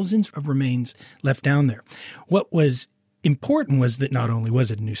thousands of remains left down there. What was important was that not only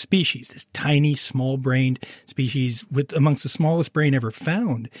was it a new species, this tiny, small-brained species with amongst the smallest brain ever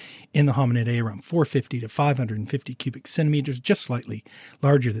found in the hominidae, around 450 to 550 cubic centimeters, just slightly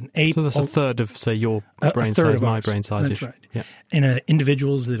larger than ape. So that's a third of, say, your brain size, my brain size. That's right. Yeah. And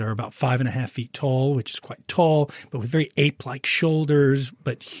individuals that are about 5.5 feet tall, which is quite tall, but with very ape-like shoulders,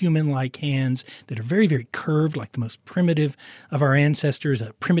 but human-like hands that are very, very curved, like the most primitive of our ancestors,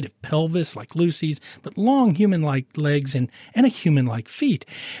 a primitive pelvis like Lucy's, but long human-like legs and a human-like feet.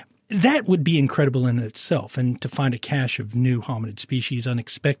 That would be incredible in itself, and to find a cache of new hominid species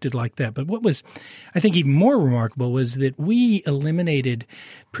unexpected like that. But what was, I think, even more remarkable was that we eliminated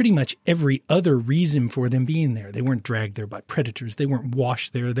pretty much every other reason for them being there. They weren't dragged there by predators. They weren't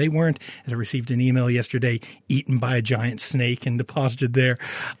washed there. They weren't, as I received an email yesterday, eaten by a giant snake and deposited there,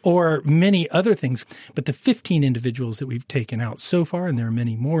 or many other things. But the 15 individuals that we've taken out so far, and there are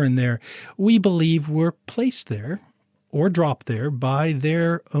many more in there, we believe were placed there or dropped there by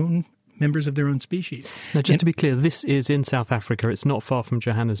their own members of their own species. Now, just to be clear, this is in South Africa. It's not far from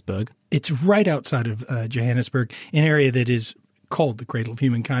Johannesburg. It's right outside of Johannesburg, an area that is called the Cradle of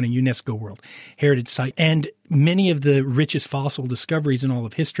Humankind, a UNESCO World Heritage Site. And many of the richest fossil discoveries in all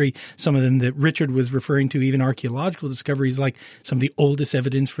of history, some of them that Richard was referring to, even archaeological discoveries, like some of the oldest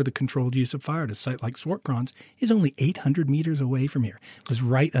evidence for the controlled use of fire at a site like Swartkrans, is only 800 meters away from here. It was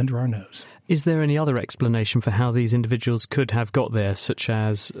right under our nose. Is there any other explanation for how these individuals could have got there, such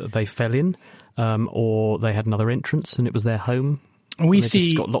as they fell in, or they had another entrance and it was their home? We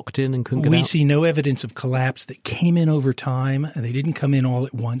just got locked in and couldn't get out? We see no evidence of collapse that came in over time. They didn't come in all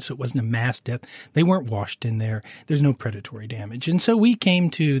at once, so it wasn't a mass death. They weren't washed in there. There's no predatory damage. And so we came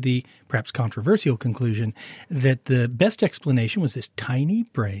to the perhaps controversial conclusion that the best explanation was this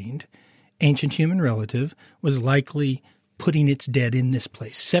tiny-brained ancient human relative was likely putting its dead in this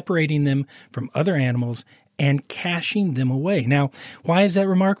place, separating them from other animals and caching them away. Now, why is that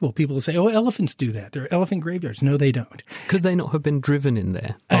remarkable? People say, oh, elephants do that. There are elephant graveyards. No, they don't. Could they not have been driven in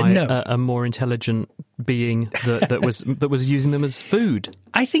there by no. a more intelligent being that was using them as food?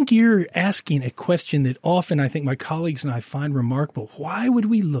 I think you're asking a question that often I think my colleagues and I find remarkable. Why would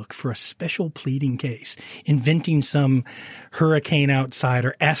we look for a special pleading case, inventing some hurricane outside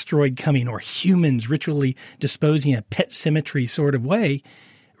or asteroid coming or humans ritually disposing in a pet cemetery sort of way,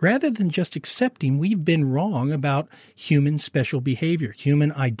 rather than just accepting we've been wrong about human special behavior,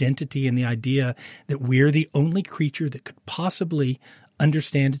 human identity, and the idea that we're the only creature that could possibly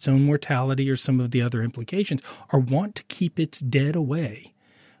understand its own mortality or some of the other implications, or want to keep its dead away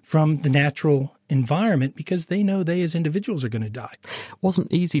from the natural environment because they know they as individuals are going to die.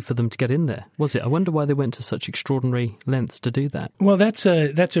 Wasn't easy for them to get in there, was it? I wonder why they went to such extraordinary lengths to do that. Well, that's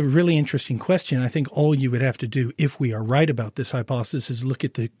a really interesting question. I think all you would have to do, if we are right about this hypothesis, is look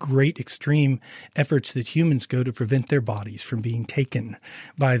at the great extreme efforts that humans go to prevent their bodies from being taken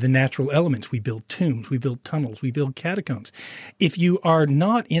by the natural elements. We build tombs, we build tunnels, we build catacombs. If you are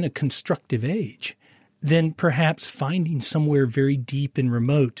not in a constructive age, then perhaps finding somewhere very deep and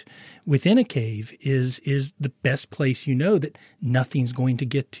remote within a cave is the best place you know that nothing's going to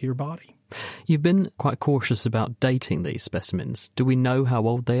get to your body. You've been quite cautious about dating these specimens. Do we know how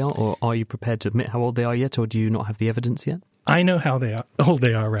old they are, or are you prepared to admit how old they are yet, or do you not have the evidence yet? I know how old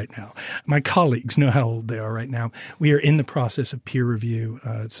they are right now. My colleagues know how old they are right now. We are in the process of peer review,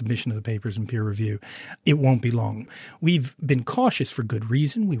 submission of the papers and peer review. It won't be long. We've been cautious for good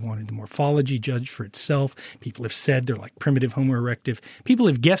reason. We wanted the morphology judged for itself. People have said they're like primitive Homo erectus. People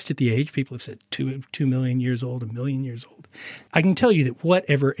have guessed at the age. People have said 2 million years old, 1 million years old. I can tell you that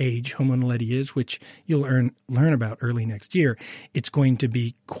whatever age Homo naledi is, which you'll learn about early next year, it's going to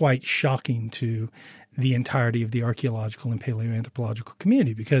be quite shocking to the entirety of the archaeological and paleoanthropological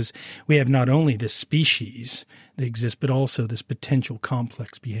community, because we have not only this species that exists, but also this potential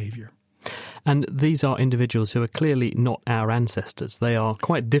complex behavior. And these are individuals who are clearly not our ancestors. They are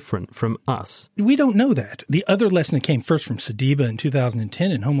quite different from us. We don't know that. The other lesson that came first from Sadiba in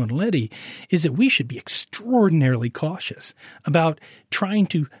 2010 in Homo naledi is that we should be extraordinarily cautious about trying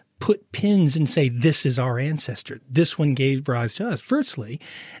to put pins and say, this is our ancestor. This one gave rise to us. Firstly,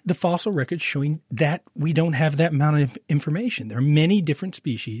 the fossil records showing that we don't have that amount of information. There are many different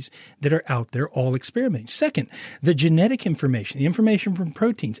species that are out there all experimenting. Second, the genetic information, the information from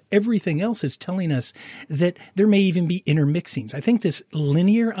proteins, everything else is telling us that there may even be intermixings. I think this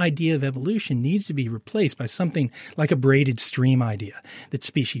linear idea of evolution needs to be replaced by something like a braided stream idea, that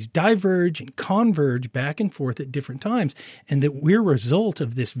species diverge and converge back and forth at different times, and that we're a result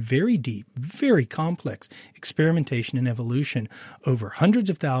of this very deep, very complex experimentation and evolution over hundreds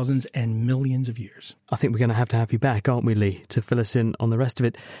of thousands and millions of years. I think we're going to have you back, aren't we, Lee, to fill us in on the rest of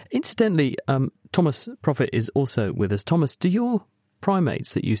it. Incidentally, Thomas Prophet is also with us. Thomas, do your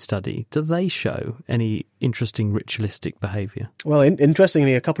primates that you study, do they show any interesting ritualistic behaviour? Well,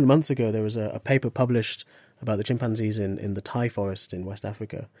 interestingly, a couple of months ago, there was a paper published about the chimpanzees in the Thai forest in West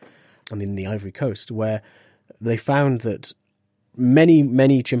Africa and in the Ivory Coast, where they found that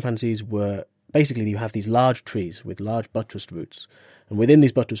many chimpanzees were basically, you have these large trees with large buttressed roots, and within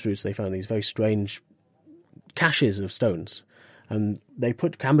these buttressed roots they found these very strange caches of stones, and they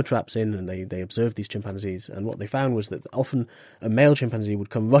put camera traps in and they observed these chimpanzees, and what they found was that often a male chimpanzee would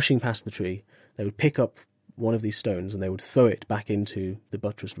come rushing past the tree, they would pick up one of these stones and they would throw it back into the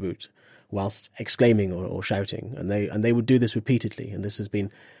buttressed root whilst exclaiming or shouting, and they would do this repeatedly, and this has been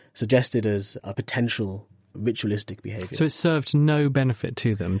suggested as a potential ritualistic behaviour. So it served no benefit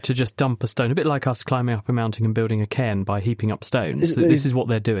to them to just dump a stone, a bit like us climbing up a mountain and building a cairn by heaping up stones. This is what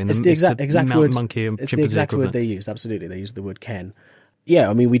they're doing. It's the exact word, monkey and it's the exact word they used, absolutely. They used the word cairn. Yeah,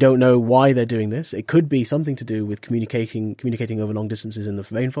 I mean, we don't know why they're doing this. It could be something to do with communicating over long distances in the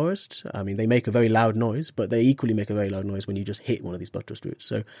rainforest. I mean, they make a very loud noise, but they equally make a very loud noise when you just hit one of these buttressed roots.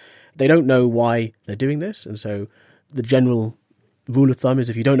 So they don't know why they're doing this, and so the general rule of thumb is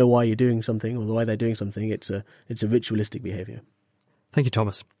if you don't know why you're doing something or why they're doing something, it's a ritualistic behaviour. Thank you,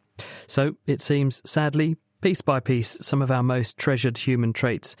 Thomas. So it seems, sadly, piece by piece, some of our most treasured human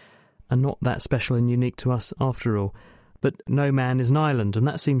traits are not that special and unique to us after all. But no man is an island, and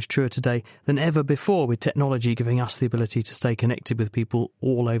that seems truer today than ever before, with technology giving us the ability to stay connected with people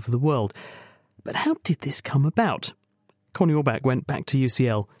all over the world. But how did this come about? Connie Orbach went back to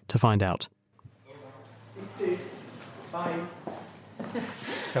UCL to find out. Bye.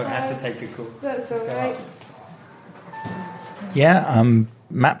 So I had to take a call. That's all right. Yeah, I'm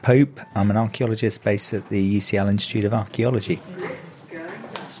Matt Pope. I'm an archaeologist based at the UCL Institute of Archaeology.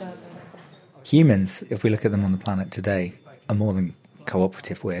 Humans, if we look at them on the planet today, are more than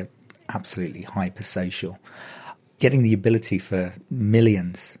cooperative. We're absolutely hypersocial. Getting the ability for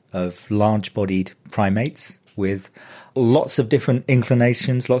millions of large-bodied primates with lots of different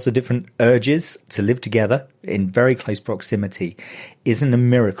inclinations, lots of different urges to live together in very close proximity isn't a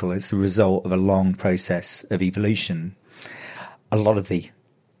miracle. It's the result of a long process of evolution. A lot of the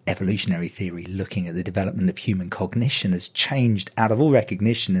evolutionary theory looking at the development of human cognition has changed out of all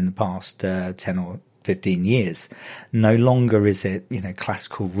recognition in the past 10 or 15 years. No longer is it,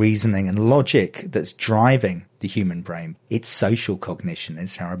 classical reasoning and logic that's driving the human brain. It's social cognition.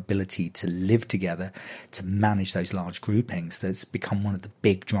 It's our ability to live together, to manage those large groupings that's become one of the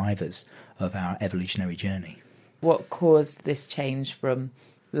big drivers of our evolutionary journey. What caused this change from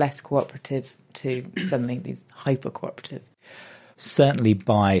less cooperative to suddenly these hyper-cooperative? Certainly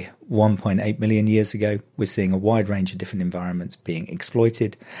by 1.8 million years ago, we're seeing a wide range of different environments being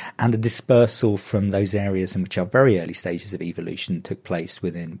exploited and a dispersal from those areas in which our very early stages of evolution took place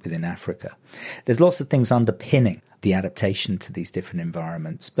within Africa. There's lots of things underpinning the adaptation to these different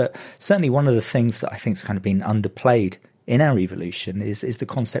environments, but certainly one of the things that I think has kind of been underplayed in our evolution is the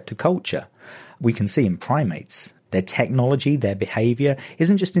concept of culture. We can see in primates their technology, their behavior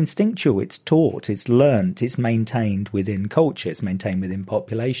isn't just instinctual, it's taught, it's learned, it's maintained within culture, it's maintained within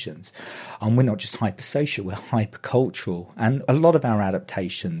populations. And we're not just hypersocial, we're hypercultural. And a lot of our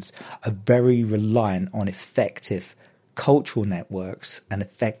adaptations are very reliant on effective cultural networks and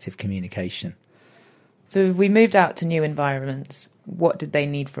effective communication. So if we moved out to new environments, what did they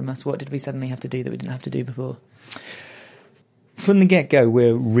need from us? What did we suddenly have to do that we didn't have to do before? From the get-go,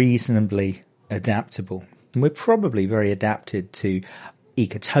 we're reasonably adaptable. We're probably very adapted to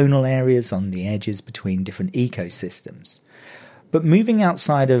ecotonal areas on the edges between different ecosystems. But moving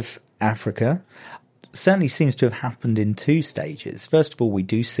outside of Africa certainly seems to have happened in two stages. First of all, we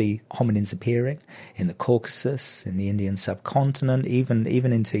do see hominins appearing in the Caucasus, in the Indian subcontinent, even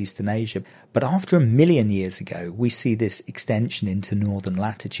into Eastern Asia. But after 1 million years ago, we see this extension into northern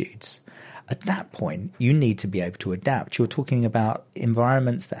latitudes. At that point, you need to be able to adapt. You're talking about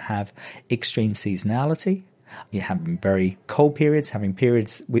environments that have extreme seasonality. You're having very cold periods, having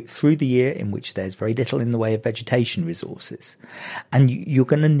periods through the year in which there's very little in the way of vegetation resources. And you're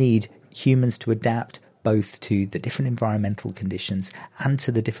going to need humans to adapt both to the different environmental conditions and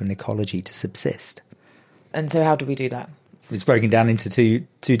to the different ecology to subsist. And so how do we do that? It's broken down into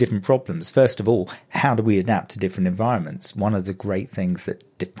two different problems. First of all, how do we adapt to different environments? One of the great things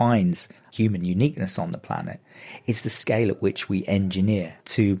that defines human uniqueness on the planet is the scale at which we engineer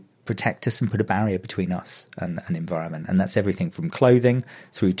to protect us and put a barrier between us and an environment. And that's everything from clothing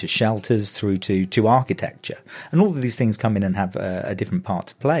through to shelters, through to architecture. And all of these things come in and have a different part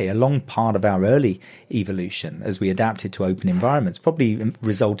to play. A long part of our early evolution as we adapted to open environments probably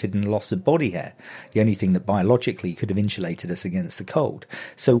resulted in loss of body hair, the only thing that biologically could have insulated us against the cold.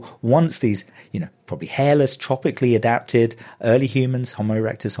 So once these, probably hairless, tropically adapted early humans, Homo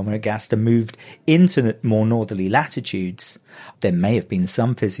erectus, Homo ergaster, moved into more northerly latitudes, there may have been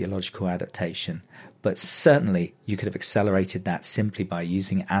some physiological adaptation, but certainly you could have accelerated that simply by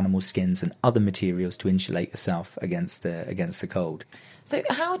using animal skins and other materials to insulate yourself against the cold. So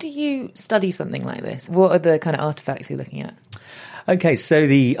how do you study something like this? What are the kind of artifacts you're looking at? Okay, so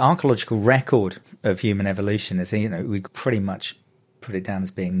the archaeological record of human evolution is, we pretty much put it down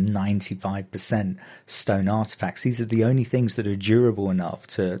as being 95% stone artifacts. These are the only things that are durable enough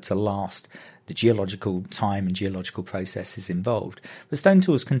to last the geological time and geological processes involved. But stone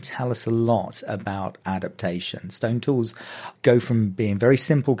tools can tell us a lot about adaptation. Stone tools go from being very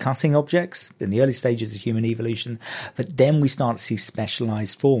simple cutting objects in the early stages of human evolution, but then we start to see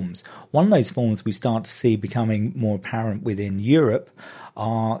specialized forms. One of those forms we start to see becoming more apparent within Europe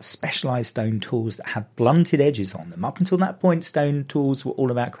are specialized stone tools that have blunted edges on them. Up until that point, stone tools were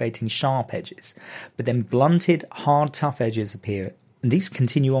all about creating sharp edges, but then blunted, hard, tough edges appear. And these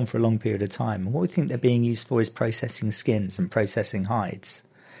continue on for a long period of time. And what we think they're being used for is processing skins and processing hides,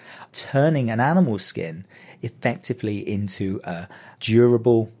 turning an animal skin effectively into a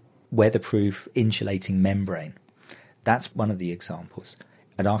durable, weatherproof, insulating membrane. That's one of the examples.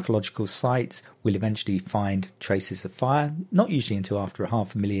 At archaeological sites, we'll eventually find traces of fire, not usually until after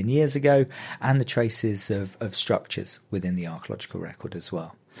 500,000 years ago, and the traces of structures within the archaeological record as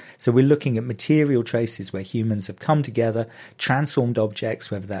well. So we're looking at material traces where humans have come together, transformed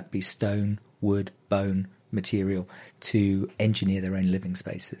objects, whether that be stone, wood, bone, material, to engineer their own living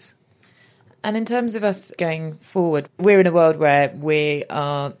spaces. And in terms of us going forward, we're in a world where we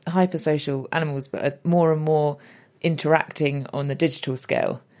are hypersocial animals, but are more and more interacting on the digital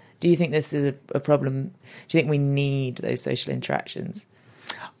scale. Do you think this is a problem? Do you think we need those social interactions?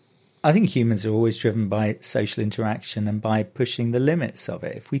 I think humans are always driven by social interaction and by pushing the limits of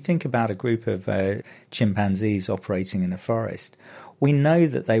it. If we think about a group of chimpanzees operating in a forest, we know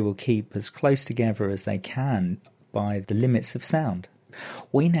that they will keep as close together as they can by the limits of sound.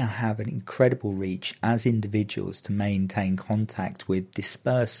 We now have an incredible reach as individuals to maintain contact with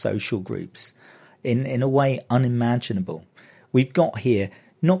dispersed social groups in a way unimaginable. We've got here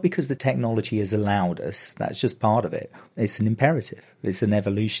not because the technology has allowed us, that's just part of it. It's an imperative. It's an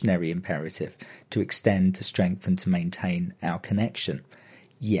evolutionary imperative to extend, to strengthen, to maintain our connection.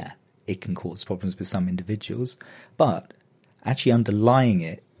 Yeah, it can cause problems with some individuals, but actually underlying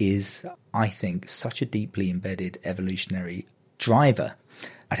it is, I think, such a deeply embedded evolutionary driver.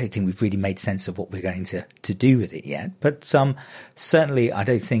 I don't think we've really made sense of what we're going to do with it yet, but certainly I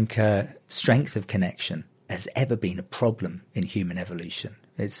don't think strength of connection has ever been a problem in human evolution.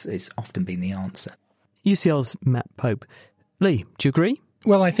 It's often been the answer. UCL's Matt Pope. Lee, do you agree?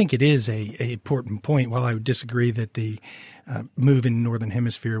 Well, I think it is a important point. While I would disagree that the move in the Northern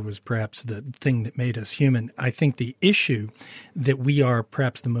Hemisphere was perhaps the thing that made us human, I think the issue that we are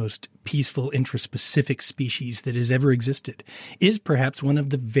perhaps the most peaceful, intraspecific species that has ever existed is perhaps one of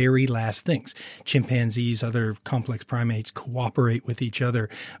the very last things. Chimpanzees, other complex primates cooperate with each other,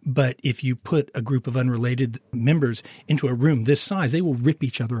 but if you put a group of unrelated members into a room this size, they will rip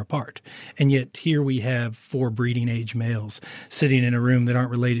each other apart. And yet here we have 4 breeding age males sitting in a room that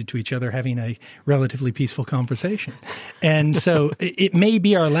aren't related to each other having a relatively peaceful conversation. And so it may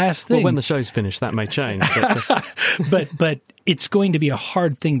be our last thing. Well, when the show's finished, that may change. But it's going to be a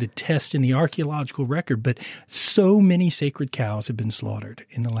hard thing to test in the archaeological record. But so many sacred cows have been slaughtered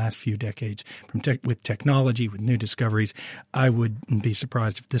in the last few decades with technology, with new discoveries. I wouldn't be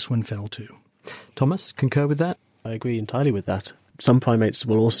surprised if this one fell too. Thomas, concur with that? I agree entirely with that. Some primates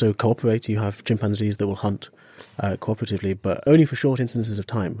will also cooperate. You have chimpanzees that will hunt cooperatively, but only for short instances of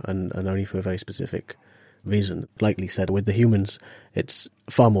time and only for a very specific reason. Like Lee said, with the humans, it's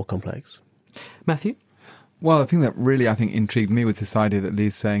far more complex. Matthew? Well, the thing that really, I think, intrigued me was this idea that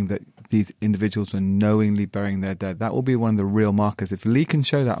Lee's saying that these individuals were knowingly burying their dead. That will be one of the real markers. If Lee can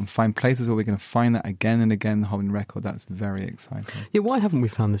show that and find places where we're going to find that again and again in the Hominin record, that's very exciting. Yeah, why haven't we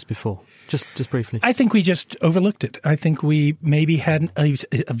found this before? Just briefly. I think we just overlooked it. I think we maybe had a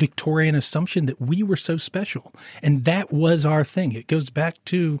Victorian assumption that we were so special, and that was our thing. It goes back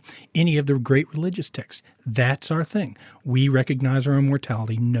to any of the great religious texts. That's our thing. We recognize our own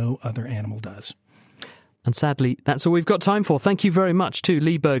mortality. No other animal does. And sadly, that's all we've got time for. Thank you very much to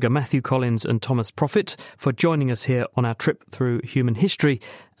Lee Berger, Matthew Collins and Thomas Proffitt for joining us here on our trip through human history.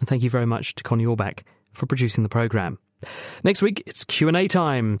 And thank you very much to Connie Orbach for producing the programme. Next week, it's Q&A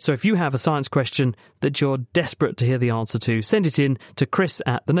time. So if you have a science question that you're desperate to hear the answer to, send it in to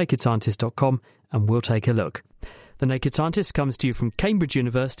chris@thenakedscientist.com and we'll take a look. The Naked Scientist comes to you from Cambridge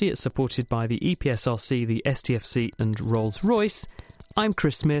University. It's supported by the EPSRC, the STFC and Rolls-Royce. I'm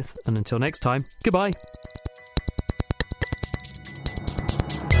Chris Smith, and until next time, goodbye.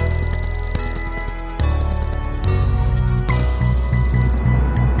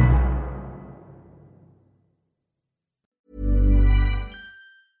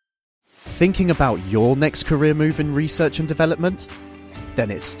 Thinking about your next career move in research and development?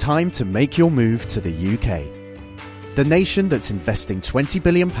 Then it's time to make your move to the UK. The nation that's investing £20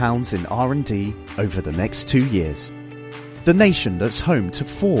 billion in R&D over the next 2 years. The nation that's home to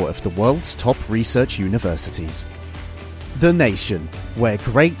 4 of the world's top research universities. The nation where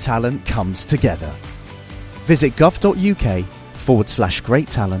great talent comes together. Visit gov.uk/great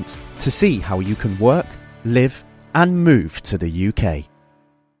talent to see how you can work, live and move to the UK.